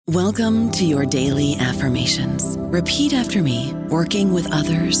Welcome to your daily affirmations. Repeat after me. Working with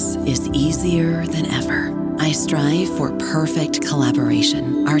others is easier than ever. I strive for perfect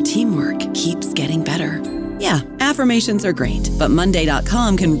collaboration. Our teamwork keeps getting better. Yeah, affirmations are great, but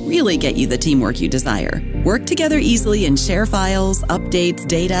Monday.com can really get you the teamwork you desire. Work together easily and share files, updates,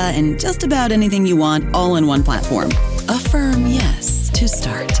 data, and just about anything you want all in one platform. Affirm yes to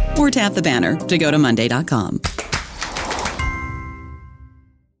start, or tap the banner to go to Monday.com.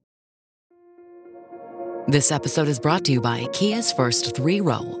 This episode is brought to you by Kia's first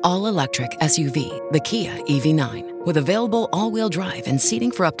three-row, all-electric SUV, the Kia EV9, with available all-wheel drive and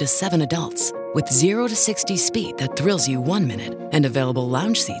seating for up to 7 adults, with 0 to 60 speed that thrills you 1 minute and available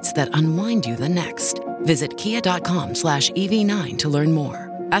lounge seats that unwind you the next. Visit kia.com/EV9 to learn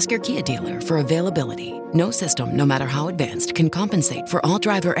more. Ask your Kia dealer for availability. No system, no matter how advanced, can compensate for all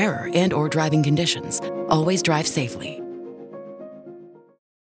driver error and or driving conditions. Always drive safely.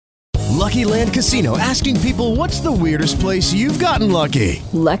 Lucky Land Casino, asking people, what's the weirdest place you've gotten lucky?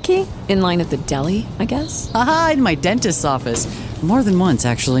 Lucky? In line at the deli, I guess? Aha, in my dentist's office. More than once,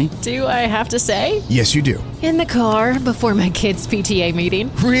 actually. Do I have to say? Yes, you do. In the car before my kids' PTA meeting.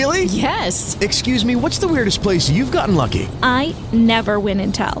 Really? Yes. Excuse me, what's the weirdest place you've gotten lucky? I never win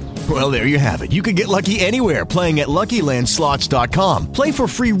and tell. Well, there you have it. You can get lucky anywhere, playing at LuckyLandSlots.com. Play for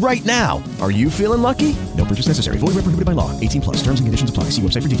free right now. Are you feeling lucky? No purchase necessary. Void where prohibited by law. 18 plus. Terms and conditions apply. See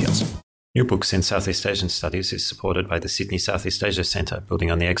website for details. New Books in Southeast Asian Studies is supported by the Sydney Southeast Asia Centre,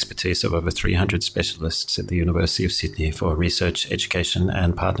 building on the expertise of over 300 specialists at the University of Sydney for research, education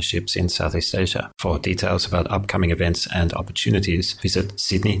and partnerships in Southeast Asia. For details about upcoming events and opportunities, visit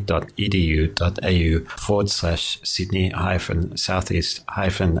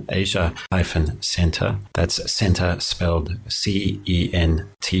sydney.edu.au/Sydney-Southeast-Asia-Centre. That's centre spelled CENTRE.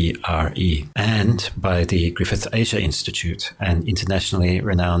 And by the Griffith Asia Institute, an internationally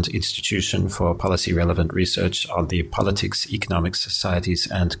renowned institution for policy-relevant research on the politics, economics, societies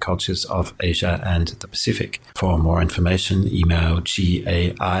and cultures of Asia and the Pacific. For more information, email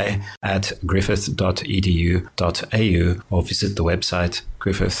gai@griffith.edu.au or visit the website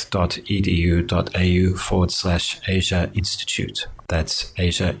griffith.edu.au/Asia Institute. That's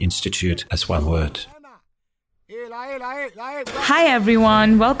Asia Institute as one word. Hi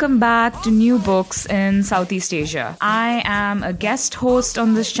everyone, welcome back to New Books in Southeast Asia. I am a guest host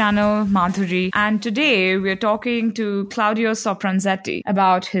on this channel, Madhuri, and today we're talking to Claudio Sopranzetti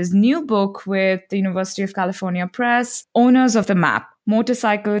about his new book with the University of California Press, Owners of the Map: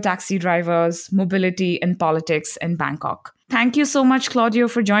 Motorcycle Taxi Drivers, Mobility and Politics in Bangkok. Thank you so much, Claudio,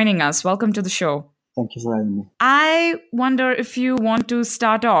 for joining us. Welcome to the show. Thank you for having me. I wonder if you want to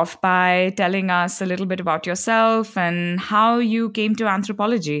start off by telling us a little bit about yourself and how you came to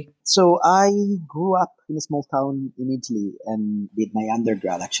anthropology. So I grew up in a small town in Italy and did my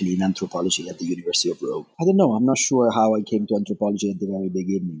undergrad actually in anthropology at the University of Rome. I don't know, I'm not sure how I came to anthropology at the very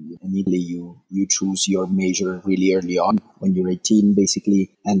beginning. In Italy, you choose your major really early on when you're 18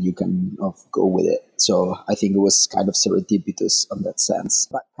 basically, and you can go with it. So I think it was kind of serendipitous on that sense.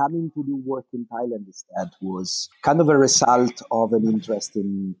 But coming to do work in Thailand instead was kind of a result of an interest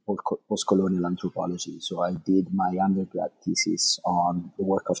in post-colonial anthropology. So I did my undergrad thesis on the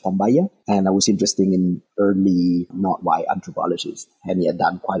work of Tambaya, and I was interested in early not white anthropologists, and he had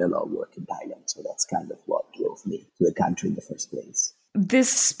done quite a lot of work in Thailand. So that's kind of what drove me to the country in the first place.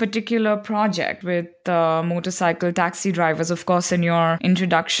 This particular project with motorcycle taxi drivers, of course, in your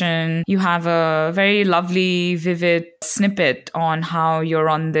introduction, you have a very lovely, vivid snippet on how you're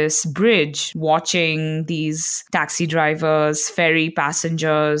on this bridge watching these taxi drivers ferry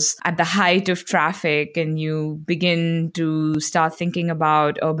passengers at the height of traffic, and you begin to start thinking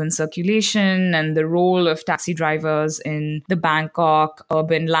about urban circulation and the role of taxi drivers in the Bangkok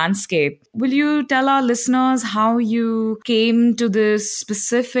urban landscape. Will you tell our listeners how you came to this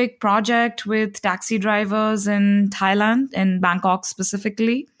specific project with taxi drivers in Thailand, in Bangkok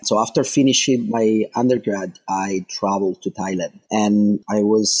specifically? So after finishing my undergrad, I traveled to Thailand, and I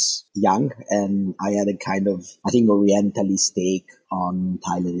was young and I had a kind of, I think, Orientalist take on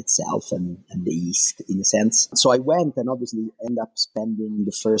Thailand itself and the East in a sense. So I went and obviously ended up spending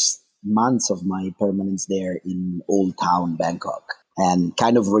the first months of my permanence there in Old Town, Bangkok, and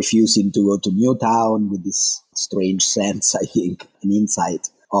kind of refusing to go to New Town with this strange sense, I think, an insight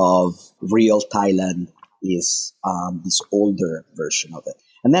of real Thailand is this older version of it.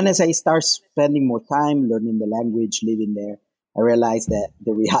 And then as I start spending more time learning the language, living there, I realized that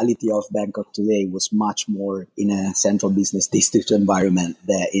the reality of Bangkok today was much more in a central business district environment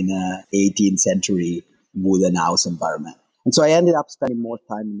than in a 18th century wooden house environment. And so I ended up spending more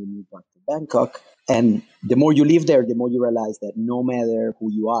time in the new part of Bangkok. And the more you live there, the more you realize that no matter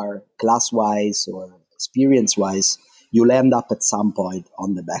who you are, class-wise or experience-wise, you'll end up at some point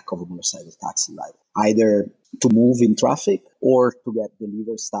on the back of a motorcycle taxi ride, either to move in traffic or to get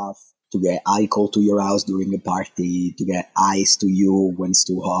deliver stuff, to get alcohol to your house during a party, to get ice to you when it's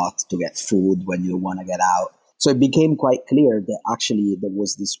too hot, to get food when you want to get out. So it became quite clear that actually there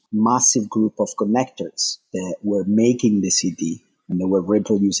was this massive group of connectors that were making the city and they were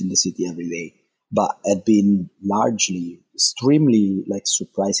reproducing the city every day, but had been largely, extremely,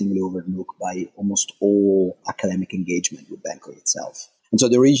 surprisingly overlooked by almost all academic engagement with Bangkok itself. And so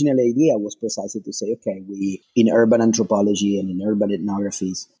the original idea was precisely to say, okay, we, in urban anthropology and in urban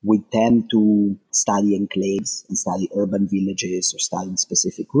ethnographies, we tend to study enclaves and study urban villages or studying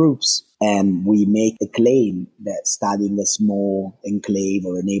specific groups. And we make a claim that studying a small enclave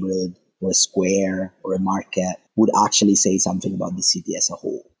or a neighborhood or a square or a market would actually say something about the city as a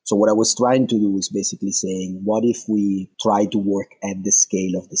whole. So what I was trying to do is basically saying, what if we try to work at the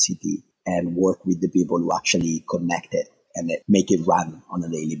scale of the city and work with the people who actually connect it and make it run on a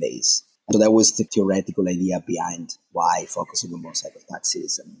daily basis? So that was the theoretical idea behind why focusing on motorcycle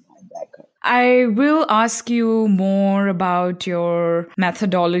taxis and Bangkok. I will ask you more about your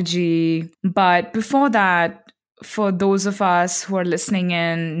methodology, but before that, for those of us who are listening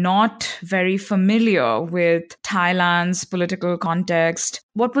in, not very familiar with Thailand's political context,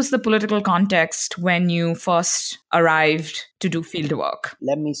 what was the political context when you first arrived to do fieldwork?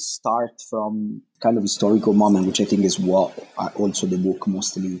 Let me start from kind of historical moment, which I think is what also the book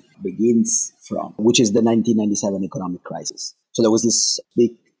mostly begins from, which is the 1997 economic crisis. So there was this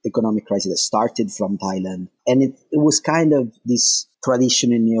big economic crisis that started from Thailand, and it was kind of this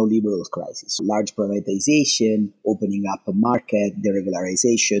traditional neoliberal crisis. Large privatization, opening up a market,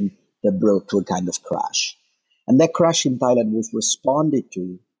 deregularization that brought to a kind of crash. And that crash in Thailand was responded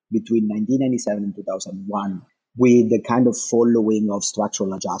to between 1997 and 2001 with the kind of following of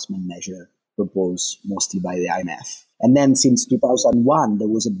structural adjustment measure proposed mostly by the IMF. And then since 2001, there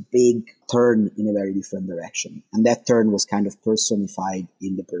was a big turn in a very different direction. And that turn was kind of personified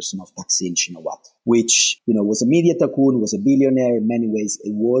in the person of Thaksin Shinawatra, which, was a media tycoon, was a billionaire. In many ways,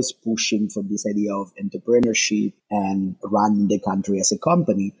 it was pushing for this idea of entrepreneurship and running the country as a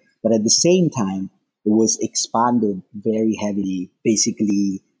company. But at the same time, it was expanded very heavily,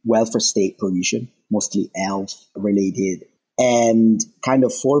 basically welfare state provision, mostly health related, and kind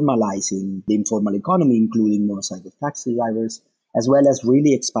of formalizing the informal economy, including motorcycle taxi drivers, as well as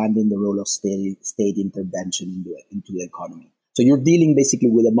really expanding the role of state intervention into the economy. So you're dealing basically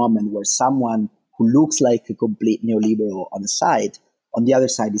with a moment where someone who looks like a complete neoliberal on the side, on the other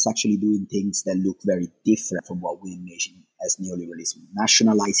side is actually doing things that look very different from what we imagine as neoliberalism.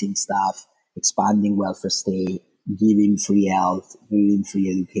 Nationalizing stuff, expanding welfare state, giving free health, giving free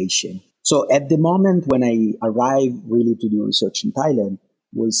education. So at the moment when I arrived really to do research in Thailand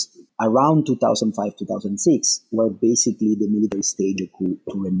was around 2005, 2006, where basically the military staged a coup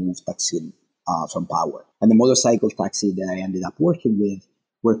to remove Thaksin from power. And the motorcycle taxi that I ended up working with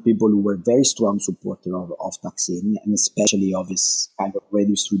were people who were very strong supporters of Thaksin, and especially of his kind of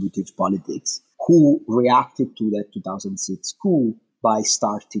redistributive politics, who reacted to that 2006 coup by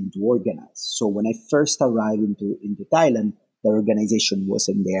starting to organize. So when I first arrived into Thailand, the organization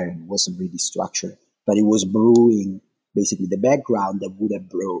wasn't there and wasn't really structured, but it was brewing basically the background that would have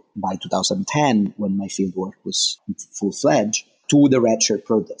brought by 2010, when my fieldwork was full-fledged, to the Red Shirt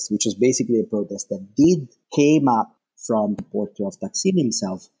protest, which was basically a protest that came up from the supporter of Thaksin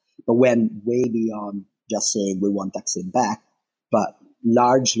himself, but went way beyond just saying we want Thaksin back, but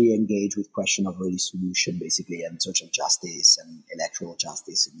largely engaged with question of redistribution, basically, and social justice and electoral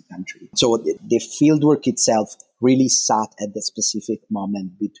justice in the country. So the fieldwork itself really sat at the specific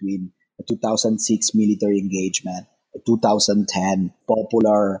moment between a 2006 military engagement, a 2010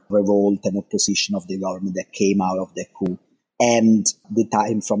 popular revolt and opposition of the government that came out of the coup, and the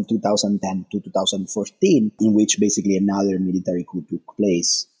time from 2010 to 2014, in which basically another military coup took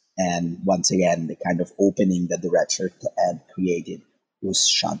place. And once again, the kind of opening that the Red Shirt had created was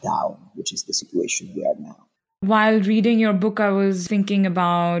shut down, which is the situation we are now. While reading your book, I was thinking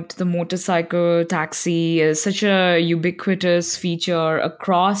about the motorcycle taxi as such a ubiquitous feature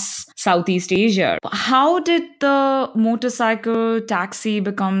across Southeast Asia. How did the motorcycle taxi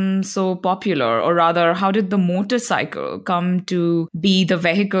become so popular? Or rather, how did the motorcycle come to be the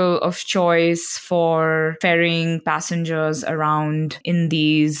vehicle of choice for ferrying passengers around in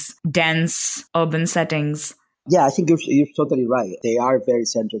these dense urban settings? Yeah, I think you're totally right. They are very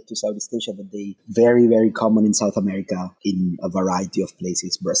central to Southeast Asia, but they very, very common in South America in a variety of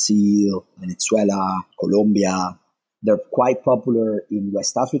places. Brazil, Venezuela, Colombia, They're quite popular in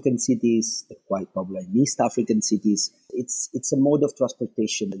West African cities. They're quite popular in East African cities. It's a mode of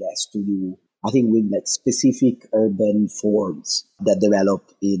transportation that has to do, I think, with like specific urban forms that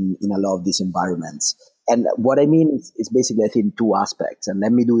develop in a lot of these environments. And what I mean is basically, I think, two aspects. And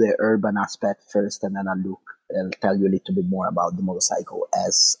let me do the urban aspect first, and then I'll tell you a little bit more about the motorcycle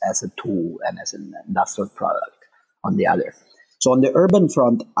as a tool and as an industrial product on the other. So on the urban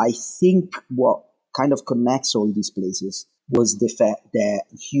front, I think what kind of connects all these places was the fact that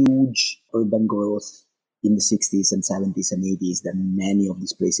huge urban growth in the 60s and 70s and 80s that many of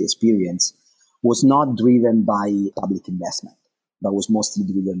these places experienced was not driven by public investment, but was mostly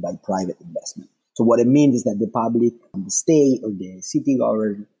driven by private investment. So what it means is that the public, the state or the city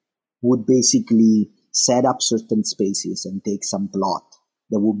government would basically set up certain spaces and take some plot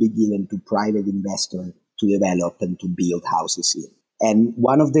that would be given to private investors to develop and to build houses in. And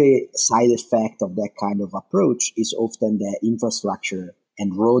one of the side effects of that kind of approach is often that infrastructure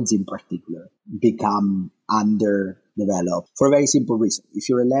and roads in particular become underdeveloped for a very simple reason. If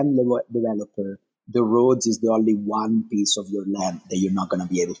you're a land developer, the roads is the only one piece of your land that you're not going to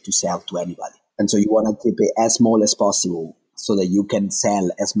be able to sell to anybody. And so you want to keep it as small as possible so that you can sell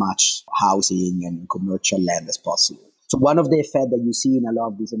as much housing and commercial land as possible. So one of the effects that you see in a lot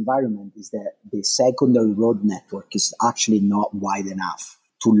of this environment is that the secondary road network is actually not wide enough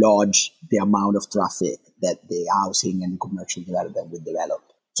to lodge the amount of traffic that the housing and commercial development will develop.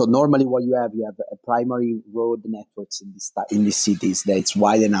 So normally what you have a primary road networks in these cities that it's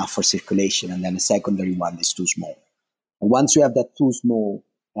wide enough for circulation, and then a secondary one is too small. And once you have that too small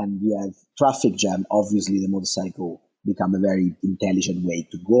and you have traffic jam, obviously the motorcycle become a very intelligent way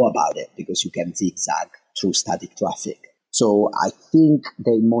to go about it because you can zigzag through static traffic. So I think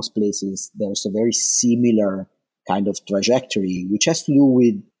that in most places there's a very similar kind of trajectory, which has to do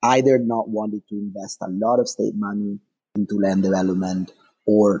with either not wanting to invest a lot of state money into land development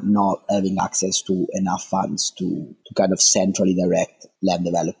or not having access to enough funds to kind of centrally direct land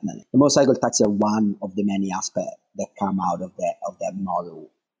development. The motorcycle taxi are one of the many aspects that come out of that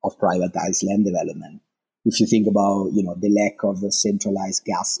model of privatized land development. If you think about, the lack of a centralized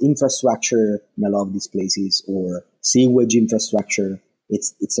gas infrastructure in a lot of these places or sewage infrastructure,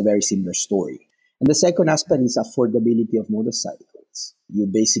 it's a very similar story. And the second aspect is affordability of motorcycles. You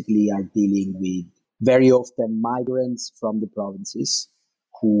basically are dealing with very often migrants from the provinces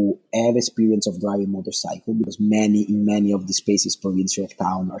who have experience of driving motorcycle because in many of these places, provincial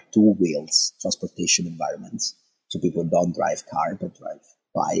town are two wheels transportation environments. So people don't drive car, but drive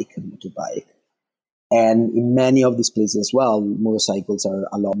bike and motorbike. And in many of these places as well, motorcycles are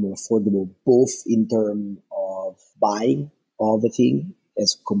a lot more affordable, both in terms of buying of a thing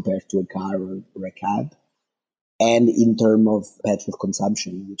as compared to a car or a cab, and in terms of petrol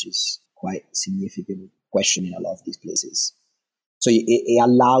consumption, which is quite a significant question in a lot of these places. So it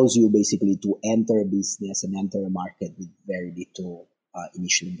allows you basically to enter a business and enter a market with very little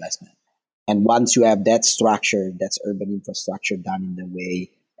initial investment. And once you have that structure, that's urban infrastructure done in the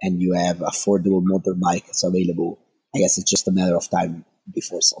way, and you have affordable motorbikes available, I guess it's just a matter of time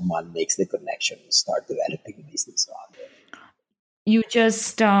before someone makes the connection and start developing a business around it. You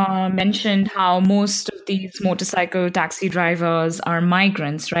just mentioned how most of these motorcycle taxi drivers are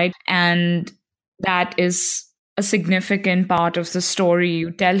migrants, right? And that is a significant part of the story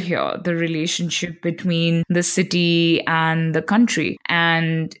you tell here, the relationship between the city and the country.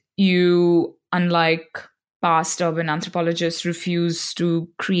 And you, unlike past urban anthropologists, refuse to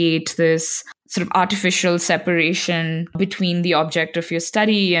create this sort of artificial separation between the object of your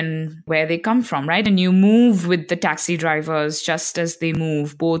study and where they come from, right? And you move with the taxi drivers just as they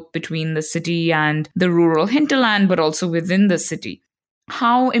move, both between the city and the rural hinterland, but also within the city.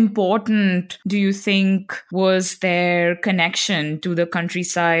 How important do you think was their connection to the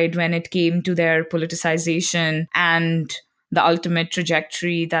countryside when it came to their politicization and the ultimate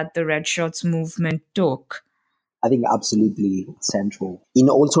trajectory that the Red Shirts movement took? I think absolutely central in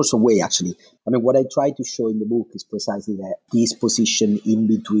all sorts of ways, actually. I mean, what I try to show in the book is precisely that this position in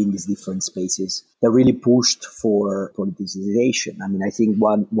between these different spaces that really pushed for politicization. I mean, I think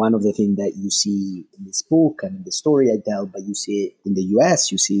one of the things that you see in this book and the story I tell, but you see it in the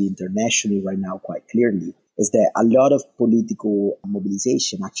US, you see it internationally right now quite clearly, is that a lot of political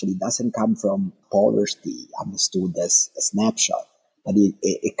mobilization actually doesn't come from poverty understood as a snapshot. But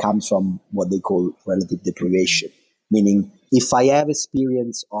it comes from what they call relative deprivation, meaning if I have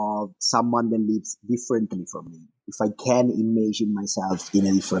experience of someone that lives differently from me, if I can imagine myself in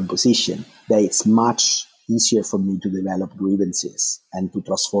a different position, then it's much easier for me to develop grievances and to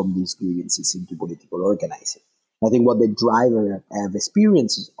transform these grievances into political organizing. I think what the driver have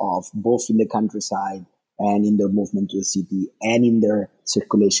experiences of, both in the countryside and in their movement to the city and in their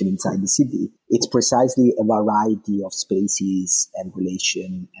circulation inside the city. It's precisely a variety of spaces and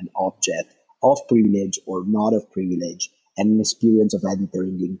relation and object of privilege or not of privilege and an experience of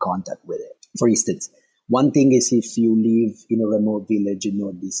entering in contact with it. For instance, one thing is if you live in a remote village in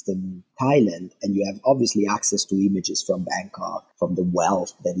northeastern Thailand and you have obviously access to images from Bangkok, from the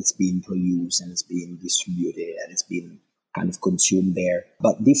wealth that is being produced and is being distributed and is being kind of consumed there.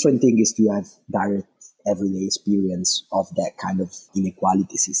 But different thing is to have direct everyday experience of that kind of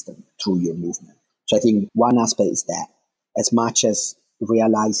inequality system through your movement. So I think one aspect is that, as much as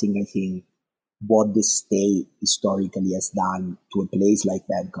realizing, I think, what the state historically has done to a place like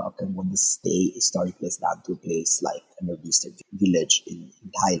Bangkok and what the state historically has done to a place like a northeastern village in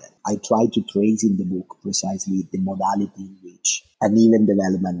Thailand. I try to trace in the book precisely the modality in which uneven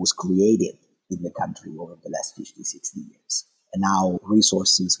development was created in the country over the last 50, 60 years. And now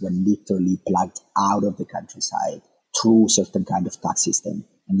resources were literally plugged out of the countryside through certain kind of tax system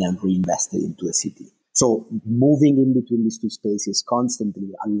and then reinvested into a city. So moving in between these two spaces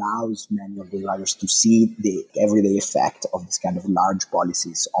constantly allows many of the drivers to see the everyday effect of this kind of large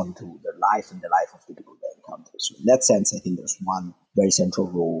policies onto their life and the life of the people they encounter. So in that sense, I think there's one very central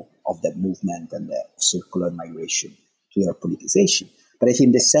role of that movement and the circular migration to their politicization. But I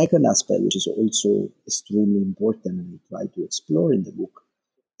think the second aspect, which is also extremely important and we try to explore in the book,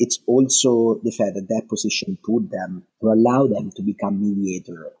 it's also the fact that that position put them or allow them to become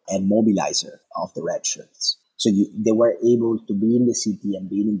mediator and mobilizer of the red shirts. So they were able to be in the city and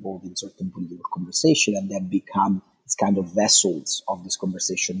be involved in certain political conversation and then become this kind of vessels of this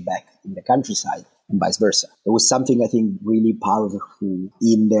conversation back in the countryside and vice versa. There was something I think really powerful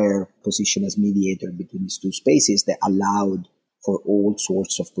in their position as mediator between these two spaces that allowed for all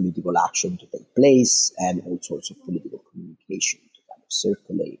sorts of political action to take place and all sorts of political communication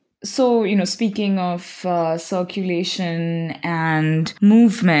circulate. So, speaking of circulation and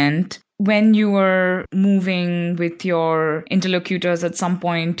movement, when you were moving with your interlocutors, at some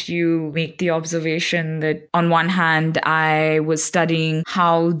point you make the observation that on one hand, I was studying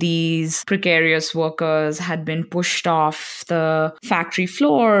how these precarious workers had been pushed off the factory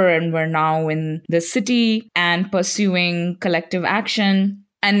floor and were now in the city and pursuing collective action.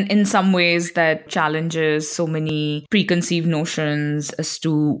 And in some ways that challenges so many preconceived notions as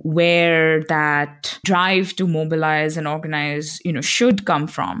to where that drive to mobilize and organize, should come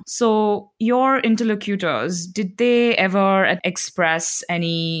from. So your interlocutors, did they ever express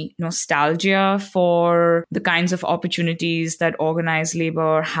any nostalgia for the kinds of opportunities that organized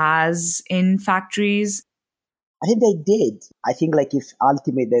labor has in factories? I think they did. I think if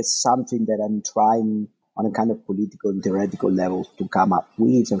ultimately there's something that I'm trying on a kind of political and theoretical level to come up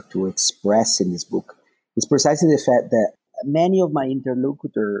with or to express in this book, is precisely the fact that many of my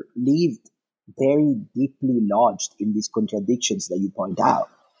interlocutors lived very deeply lodged in these contradictions that you point out.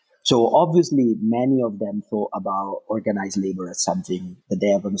 So obviously, many of them thought about organized labor as something that they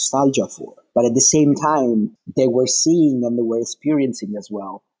have a nostalgia for. But at the same time, they were seeing and they were experiencing as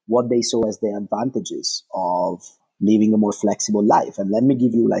well what they saw as the advantages of living a more flexible life. And let me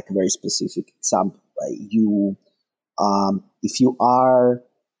give you a very specific example. Right? If you are a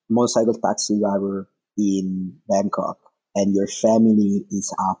motorcycle taxi driver in Bangkok and your family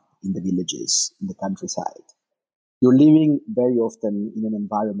is up in the villages, in the countryside, you're living very often in an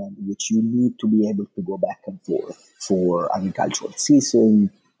environment in which you need to be able to go back and forth for agricultural season,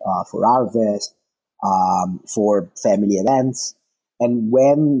 for harvest, for family events. And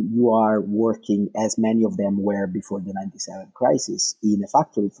when you are working, as many of them were before the 97 crisis, in a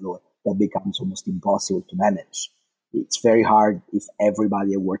factory floor, that becomes almost impossible to manage. It's very hard if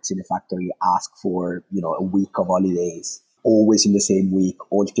everybody that works in a factory asks for, a week of holidays, always in the same week,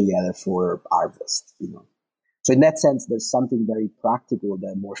 all together for harvest, So in that sense, there's something very practical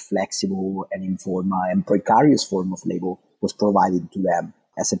that a more flexible and informal and precarious form of labor was provided to them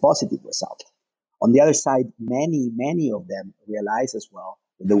as a positive result. On the other side, many of them realize as well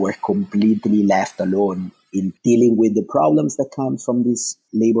that they were completely left alone in dealing with the problems that come from this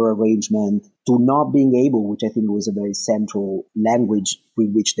labor arrangement, to not being able, which I think was a very central language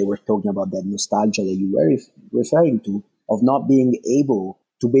with which they were talking about that nostalgia that you were referring to, of not being able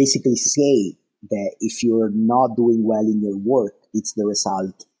to basically say that if you're not doing well in your work, it's the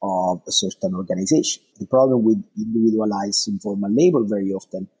result of a certain organization. The problem with individualized informal labor very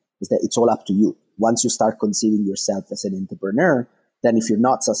often is that it's all up to you. Once you start conceiving yourself as an entrepreneur, then if you're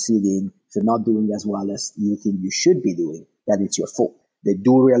not succeeding, if you're not doing as well as you think you should be doing, then it's your fault. They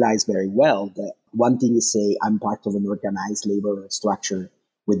do realize very well that one thing is say, I'm part of an organized labor structure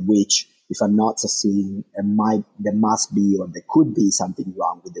with which if I'm not succeeding, there must be or there could be something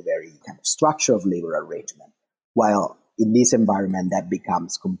wrong with the very kind of structure of labor arrangement. While in this environment, that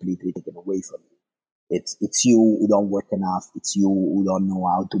becomes completely taken away from you. It's you who don't work enough. It's you who don't know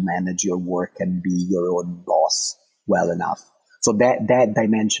how to manage your work and be your own boss well enough. So that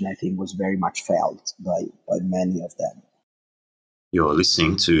dimension, I think, was very much felt by many of them. You're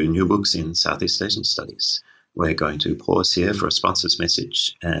listening to New Books in Southeast Asian Studies. We're going to pause here for a sponsor's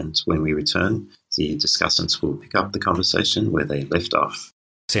message, and when we return, the discussants will pick up the conversation where they left off.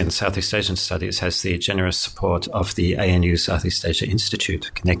 In Southeast Asian Studies has the generous support of the ANU Southeast Asia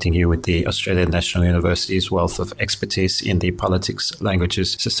Institute, connecting you with the Australian National University's wealth of expertise in the politics,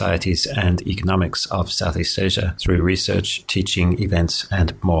 languages, societies and economics of Southeast Asia through research, teaching, events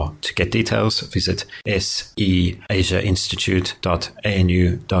and more. To get details, visit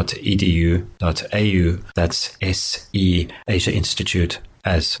seasiainstitute.anu.edu.au. That's SE Asia Institute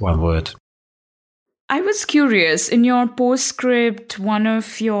as one word. I was curious, in your postscript, one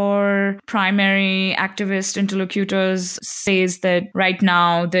of your primary activist interlocutors says that right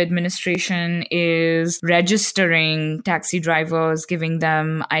now the administration is registering taxi drivers, giving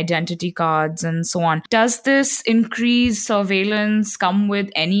them identity cards and so on. Does this increased surveillance come with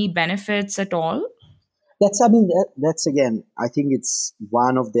any benefits at all? That's again, I think it's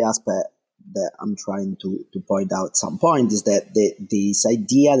one of the aspects that I'm trying to point out at some point is that this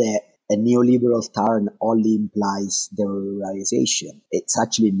idea that a neoliberal turn only implies dollarization. It's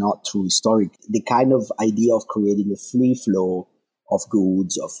actually not true historically. The kind of idea of creating a free flow of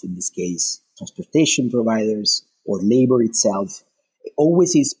goods, of, in this case, transportation providers or labor itself, it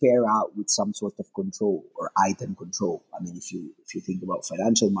always is paired out with some sort of control or item control. I mean, if you think about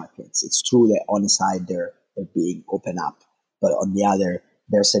financial markets, it's true that on the side they're being opened up, but on the other,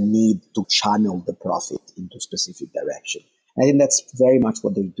 there's a need to channel the profit into a specific direction. I think that's very much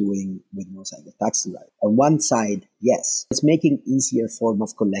what they're doing with motorcycle taxi ride. On one side, yes, it's making easier form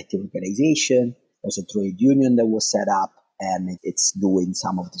of collective organization. There's a trade union that was set up and it's doing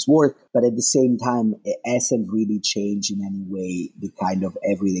some of this work. But at the same time, it hasn't really changed in any way the kind of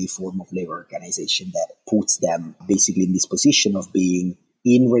everyday form of labor organization that puts them basically in this position of being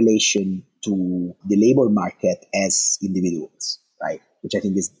in relation to the labor market as individuals, right? Which I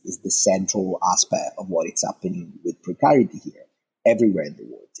think is the central aspect of what is happening with precarity here, everywhere in the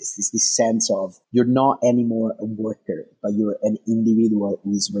world. It's this sense of you're not anymore a worker, but you're an individual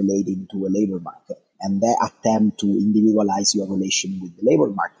who is relating to a labor market. And that attempt to individualize your relation with the labor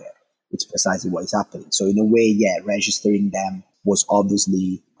market, it's precisely what is happening. So in a way, registering them was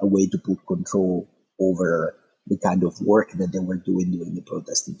obviously a way to put control over the kind of work that they were doing during the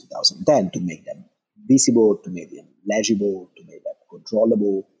protest in 2010, to make them visible, to make them legible, to make them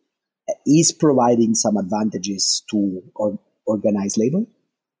controllable, is providing some advantages to organized labor,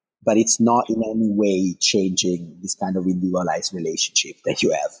 but it's not in any way changing this kind of individualized relationship that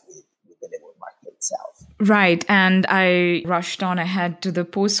you have with the labor market itself. Right. And I rushed on ahead to the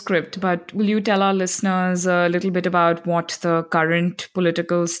postscript, but will you tell our listeners a little bit about what the current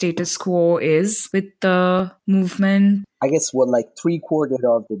political status quo is with the movement? I guess what like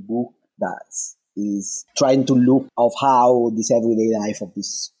 3/4 of the book does is trying to look of how this everyday life of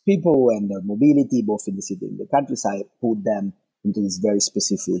these people and their mobility, both in the city and the countryside, put them into this very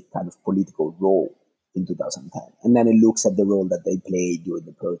specific kind of political role in 2010. And then it looks at the role that they played during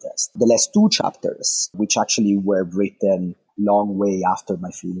the protest. The last 2 chapters, which actually were written long way after my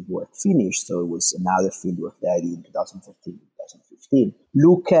fieldwork finished, so it was another fieldwork that I did in 2014, 2015,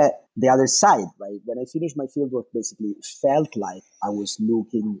 look at the other side, right? When I finished my fieldwork, basically it felt like I was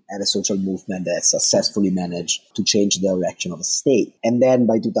looking at a social movement that successfully managed to change the direction of a state. And then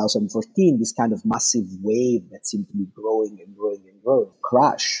by 2014, this kind of massive wave that seemed to be growing and growing and growing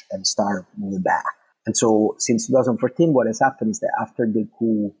crashed and started moving back. And so since 2014, what has happened is that after the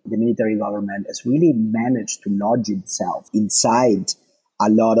coup, the military government has really managed to lodge itself inside a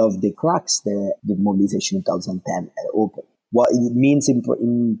lot of the cracks that the mobilization in 2010 had opened. What it means in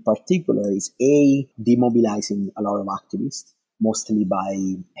particular is demobilizing a lot of activists, mostly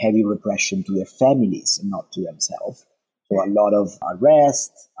by heavy repression to their families and not to themselves. So a lot of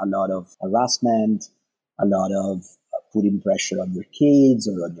arrests, a lot of harassment, a lot of putting pressure on your kids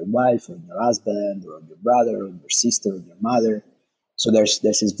or on your wife or on your husband or on your brother or on your sister or your mother. So there's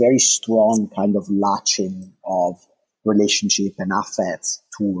this very strong kind of latching of relationship and affects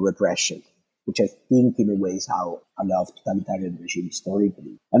to repression, which I think in a way is how a lot of totalitarian regimes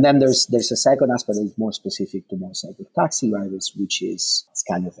historically. And then there's a second aspect that is more specific to motorcycle taxi drivers, which is it's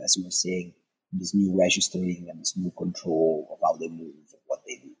kind of, as you were saying, this new registering and this new control of how they move and what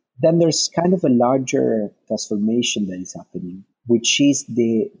they do. Then there's kind of a larger transformation that is happening which is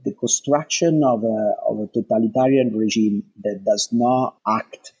the construction of a totalitarian regime that does not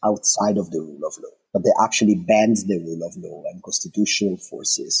act outside of the rule of law, but that actually bends the rule of law and constitutional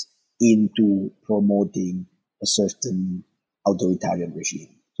forces into promoting a certain authoritarian regime.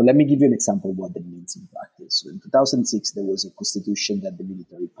 So let me give you an example of what that means in practice. So in 2006, there was a constitution that the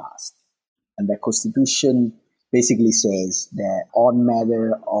military passed. And that constitution basically says that on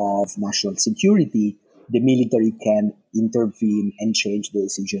matter of national security, the military can intervene and change the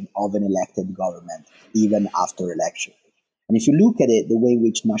decision of an elected government, even after election. And if you look at it, the way in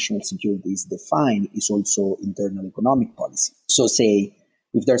which national security is defined is also internal economic policy. So say,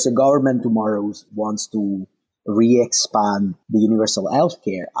 if there's a government tomorrow who wants to re-expand the Universal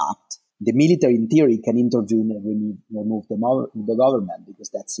Healthcare Act, the military in theory can intervene and remove the government because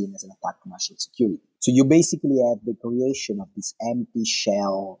that's seen as an attack on national security. So you basically have the creation of this empty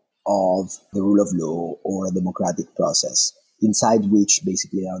shell of the rule of law or a democratic process inside which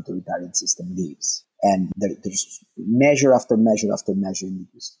basically an authoritarian system lives. And there's measure after measure after measure in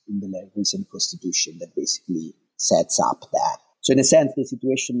the recent constitution that basically sets up that. So in a sense, the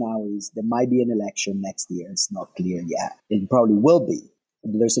situation now is there might be an election next year. It's not clear yet. It probably will be.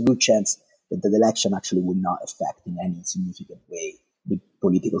 But there's a good chance that the election actually will not affect in any significant way the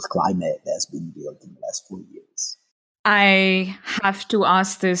political climate that has been built in the last 4 years. I have to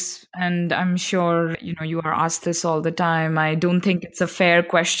ask this, and I'm sure, you are asked this all the time. I don't think it's a fair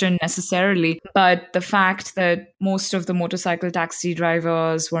question necessarily, but the fact that most of the motorcycle taxi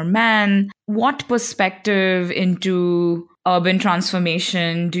drivers were men, what perspective into urban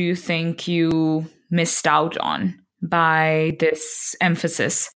transformation do you think you missed out on by this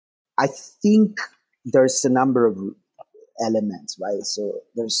emphasis? I think there's a number of elements, right? So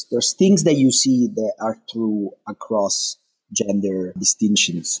there's things that you see that are true across gender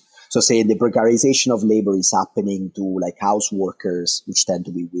distinctions. So say the precarization of labor is happening to like house workers, which tend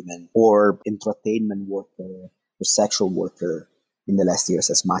to be women, or entertainment worker or sexual worker in the last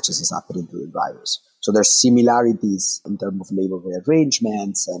years as much as is happening to the drivers. So there's similarities in terms of labor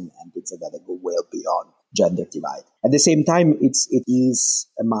arrangements and things like that go well beyond gender divide. At the same time, it is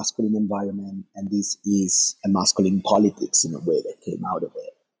a masculine environment, and this is a masculine politics in a way that came out of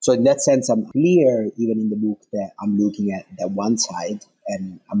it. So in that sense, I'm clear, even in the book, that I'm looking at that one side,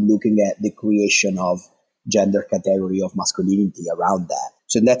 and I'm looking at the creation of gender category of masculinity around that.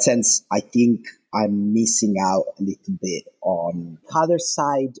 So in that sense, I think I'm missing out a little bit on the other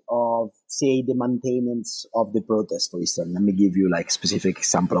side of, say, the maintenance of the protest, for instance. Let me give you like a specific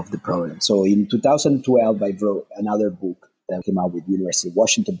example of the problem. So in 2012, I wrote another book that came out with University of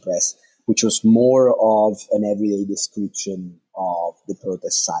Washington Press, which was more of an everyday description of the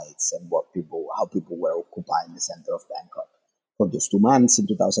protest sites and how people were occupying the center of Bangkok for those 2 months in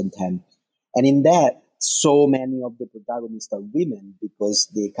 2010. And in that, so many of the protagonists are women because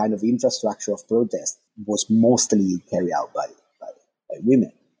the kind of infrastructure of protest was mostly carried out by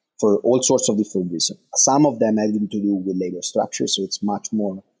women for all sorts of different reasons. Some of them having to do with labor structure, so it's much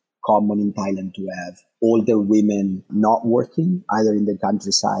more common in Thailand to have older women not working either in the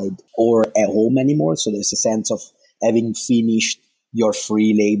countryside or at home anymore. So there's a sense of having finished your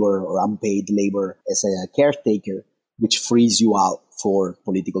free labor or unpaid labor as a caretaker, which frees you out for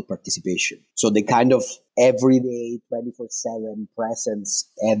political participation. So the kind of everyday 24/7 presence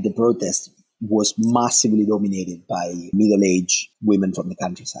at the protest was massively dominated by middle-aged women from the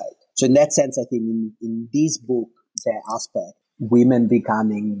countryside. So in that sense, I think in this book, the aspect, women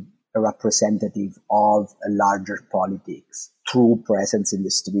becoming a representative of a larger politics through presence in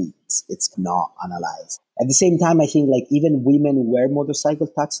the streets, it's not analyzed. At the same time, I think like even women who were motorcycle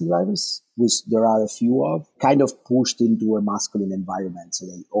taxi drivers, which there are a few of, kind of pushed into a masculine environment. So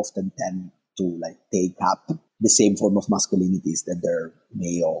they often tend to like take up the same form of masculinities that their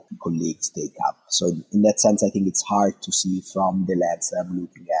male colleagues take up. So in that sense, I think it's hard to see from the lens that I'm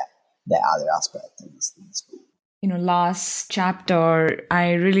looking at the other aspect of this book. Last chapter,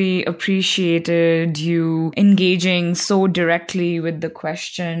 I really appreciated you engaging so directly with the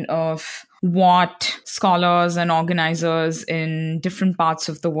question of what scholars and organizers in different parts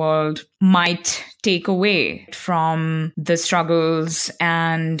of the world might take away from the struggles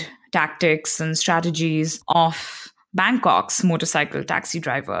and tactics and strategies of Bangkok's motorcycle taxi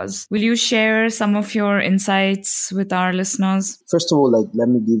drivers. Will you share some of your insights with our listeners? First of all, let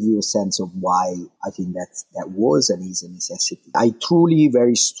me give you a sense of why I think that was and is a necessity. I truly,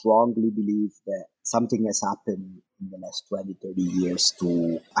 very strongly believe that something has happened in the last 20, 30 years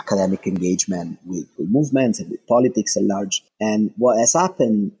to academic engagement with movements and with politics at large. And what has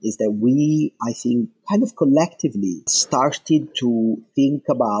happened is that we, I think, kind of collectively started to think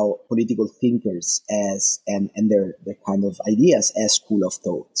about political thinkers as and their kind of ideas as school of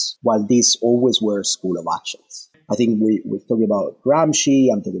thoughts, while these always were school of actions. I think we're talking about Gramsci,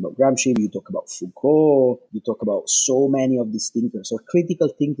 I'm talking about Gramsci, you talk about Foucault, you talk about so many of these thinkers, or critical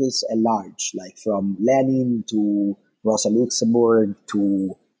thinkers at large, like from Lenin to Rosa Luxemburg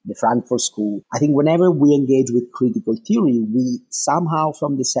to the Frankfurt School. I think whenever we engage with critical theory, we somehow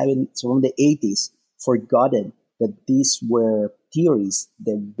from the 80s, forgotten that these were theories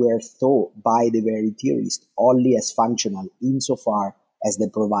that were thought by the very theorists only as functional insofar as they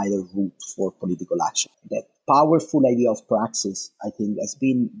provide a route for political action. That powerful idea of praxis, I think, has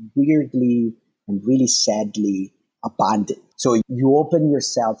been weirdly and really sadly abandoned. So you open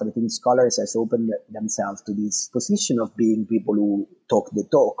yourself, and I think scholars have opened themselves to this position of being people who talk the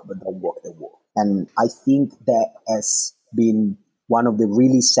talk but don't walk the walk. And I think that has been one of the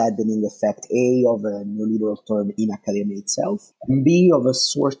really saddening effects, A, of a neoliberal turn in academia itself, and B, of a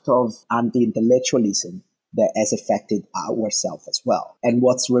sort of anti-intellectualism that has affected ourselves as well. And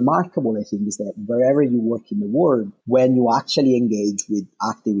what's remarkable, I think, is that wherever you work in the world, when you actually engage with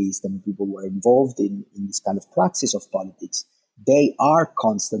activists and people who are involved in this kind of praxis of politics, they are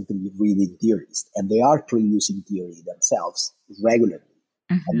constantly reading theories and they are producing theory themselves regularly.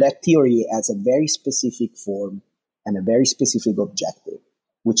 Mm-hmm. And that theory has a very specific form and a very specific objective,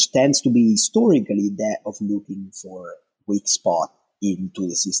 which tends to be historically that of looking for weak spot into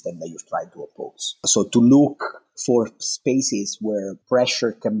the system that you're trying to oppose. So to look for spaces where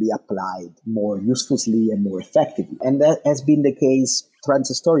pressure can be applied more usefully and more effectively. And that has been the case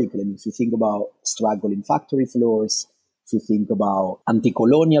transhistorically. I mean, if you think about struggle in factory floors, if you think about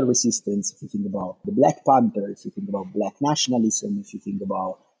anti-colonial resistance, if you think about the Black Panther, if you think about Black nationalism, if you think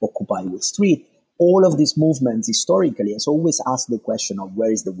about Occupy Wall Street, all of these movements historically has always asked the question of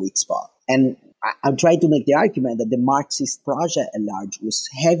where is the weak spot. And I'm trying to make the argument that the Marxist project at large was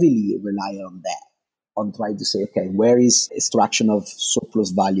heavily reliant on that, on trying to say, okay, where is extraction of surplus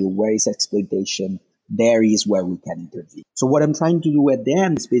value? Where is exploitation? There is where we can intervene. So what I'm trying to do at the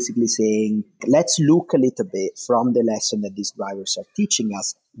end is basically saying, let's look a little bit from the lesson that these drivers are teaching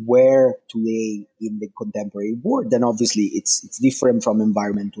us, where today in the contemporary world, then obviously it's different from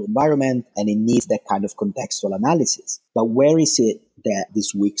environment to environment, and it needs that kind of contextual analysis. But where is it that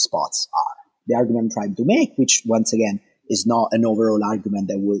these weak spots are? The argument I'm trying to make, which once again is not an overall argument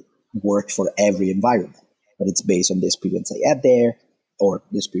that will work for every environment, but it's based on the experience I had there or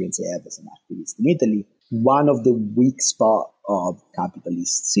the experience I have as an activist in Italy. One of the weak spots of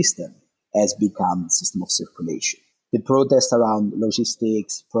capitalist system has become system of circulation. The protest around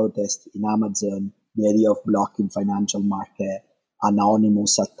logistics, protest in Amazon, the idea of blocking financial market,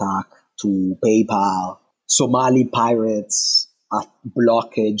 anonymous attack to PayPal, Somali pirates, a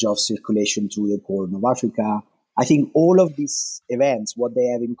blockage of circulation through the Horn of Africa. I think all of these events, what they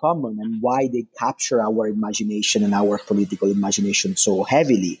have in common and why they capture our imagination and our political imagination so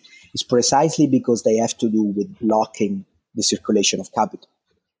heavily is precisely because they have to do with blocking the circulation of capital,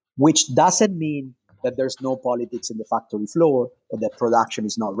 which doesn't mean that there's no politics in the factory floor or that production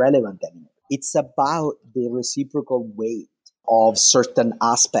is not relevant anymore. It's about the reciprocal weight of certain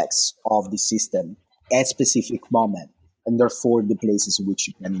aspects of the system at specific moment, and therefore the places in which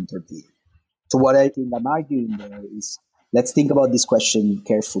you can intervene. So what I think I'm arguing there is, let's think about this question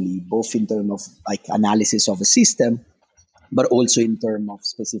carefully, both in terms of like analysis of a system, but also in terms of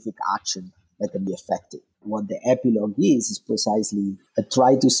specific action that can be effective. What the epilogue is precisely a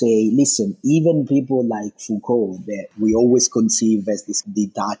try to say, listen, even people like Foucault that we always conceive as this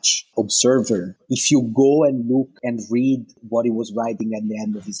detached observer, if you go and look and read what he was writing at the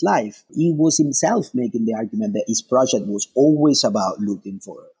end of his life, he was himself making the argument that his project was always about looking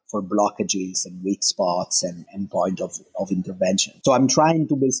for blockages and weak spots and point of intervention. So I'm trying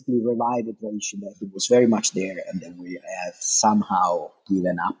to basically revive a tradition that it was very much there and that we have somehow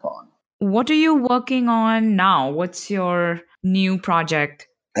given up on. What are you working on now? What's your new project?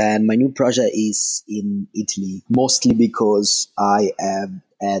 And my new project is in Italy, mostly because I have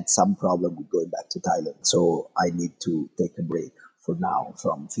had some problem with going back to Thailand. So I need to take a break for now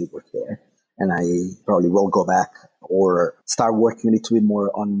from fieldwork there. And I probably won't go back or start working a little bit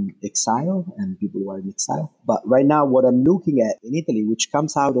more on exile and people who are in exile. But right now, what I'm looking at in Italy, which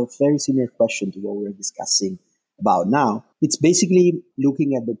comes out of very similar question to what we're discussing about now, it's basically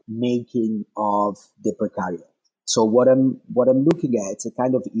looking at the making of the precariat. So what I'm looking at, it's a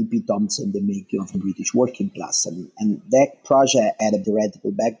kind of E.P. Thompson, the making of the British working class. And that project had a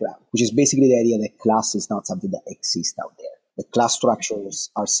theoretical background, which is basically the idea that class is not something that exists out there. The class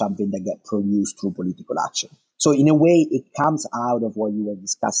structures are something that get produced through political action. So in a way, it comes out of what you were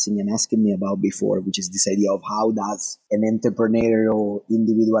discussing and asking me about before, which is this idea of how does an entrepreneurial,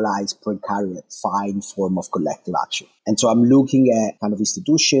 individualized precariat find form of collective action. And so I'm looking at kind of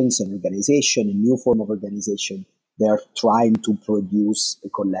institutions and organization, a new form of organization. They're trying to produce a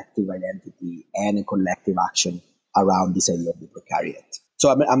collective identity and a collective action around this idea of the precariat. So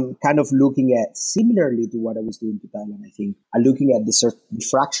I'm kind of looking at, similarly to what I was doing to Thailand, I think, I'm looking at the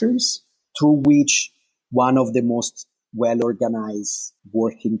fractures through which one of the most well-organized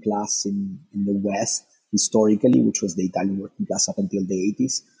working class in the West, historically, which was the Italian working class up until the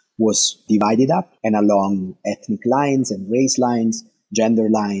 80s, was divided up and along ethnic lines and race lines, gender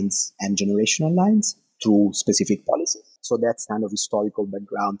lines, and generational lines through specific policies. So that's kind of historical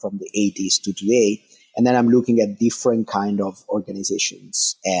background from the 80s to today. And then I'm looking at different kind of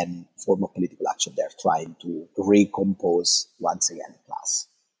organizations and form of political action they're trying to recompose once again class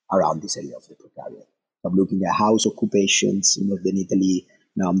around this area of the precariat. I'm looking at house occupations in Northern Italy.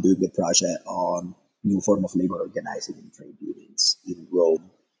 Now I'm doing a project on new form of labor organizing in trade unions in Rome.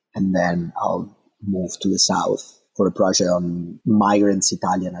 And then I'll move to the south for a project on migrants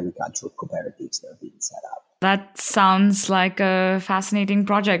Italian agricultural cooperatives that are being set up. That sounds like a fascinating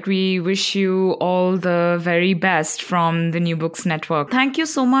project. We wish you all the very best from the New Books Network. Thank you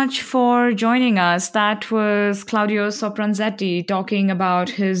so much for joining us. That was Claudio Sopranzetti talking about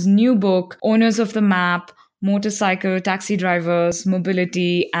his new book, Owners of the Map, Motorcycle Taxi Drivers,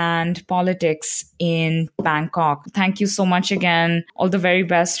 Mobility and Politics in Bangkok. Thank you so much again. All the very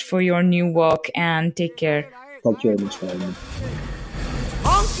best for your new work and take care. Thank you very much for having me.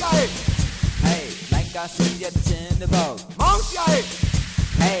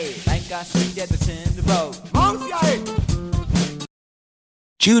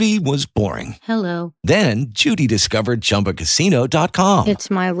 Judy was boring. Hello. Then Judy discovered ChumbaCasino.com. It's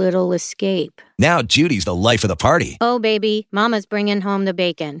my little escape. Now Judy's the life of the party. Oh, baby, mama's bringing home the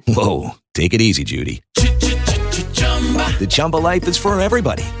bacon. Whoa, take it easy, Judy. The Chumba life is for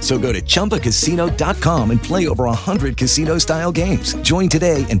everybody. So go to ChumbaCasino.com and play over 100 casino-style games. Join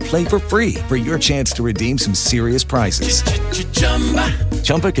today and play for free for your chance to redeem some serious prizes.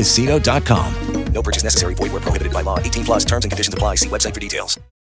 ChumbaCasino.com. No purchase necessary. Void where prohibited by law. 18+ terms and conditions apply. See website for details.